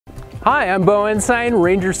Hi, I'm Bo Ensign,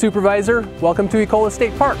 Ranger Supervisor. Welcome to Ecola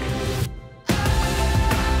State Park.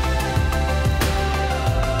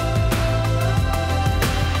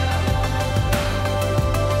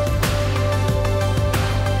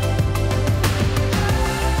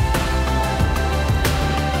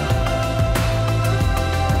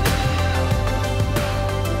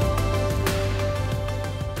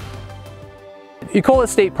 Ecola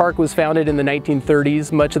State Park was founded in the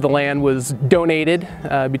 1930s. Much of the land was donated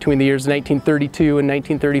between the years 1932 and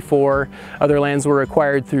 1934. Other lands were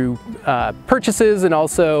acquired through purchases and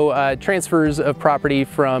also transfers of property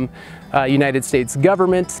from United States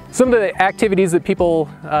government. Some of the activities that people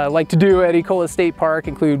like to do at Ecola State Park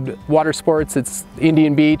include water sports.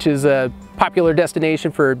 Indian Beach is a popular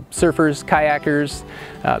destination for surfers, kayakers,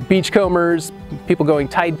 beachcombers, people going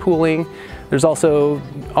tide pooling. There's also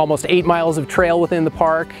almost 8 miles of trail within the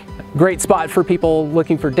park. Great spot for people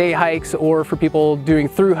looking for day hikes or for people doing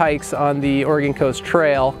through hikes on the Oregon Coast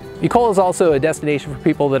Trail. Ecola is also a destination for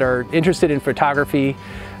people that are interested in photography.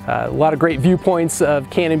 A lot of great viewpoints of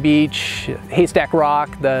Cannon Beach, Haystack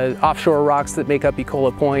Rock, the offshore rocks that make up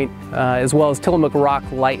Ecola Point, as well as Tillamook Rock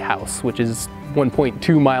Lighthouse, which is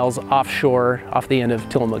 1.2 miles offshore off the end of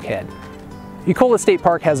Tillamook Head. Ecola State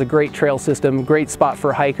Park has a great trail system, great spot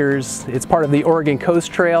for hikers. It's part of the Oregon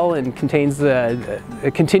Coast Trail and contains a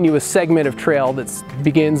continuous segment of trail that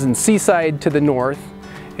begins in Seaside to the north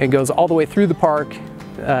and goes all the way through the park,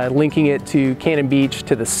 linking it to Cannon Beach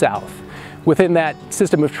to the south. Within that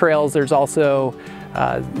system of trails, there's also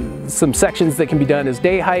some sections that can be done as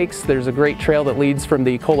day hikes. There's a great trail that leads from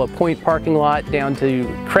the Ecola Point parking lot down to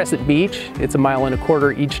Crescent Beach. It's 1.25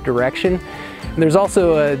 miles each direction. And there's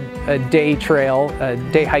also a day trail, a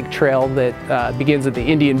day hike trail that begins at the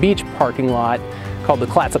Indian Beach parking lot called the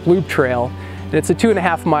Clatsop Loop Trail. And it's a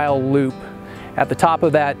 2.5 mile loop. At the top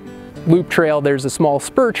of that loop trail, there's a small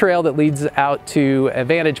spur trail that leads out to a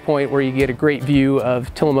vantage point where you get a great view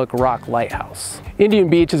of Tillamook Rock Lighthouse. Indian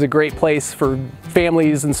Beach is a great place for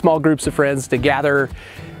families and small groups of friends to gather,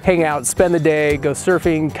 hang out, spend the day, go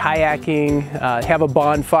surfing, kayaking, have a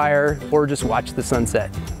bonfire, or just watch the sunset.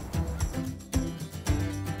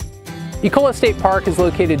 Ecola State Park is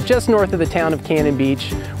located just north of the town of Cannon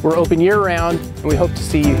Beach. We're open year-round, and we hope to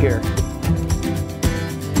see you here.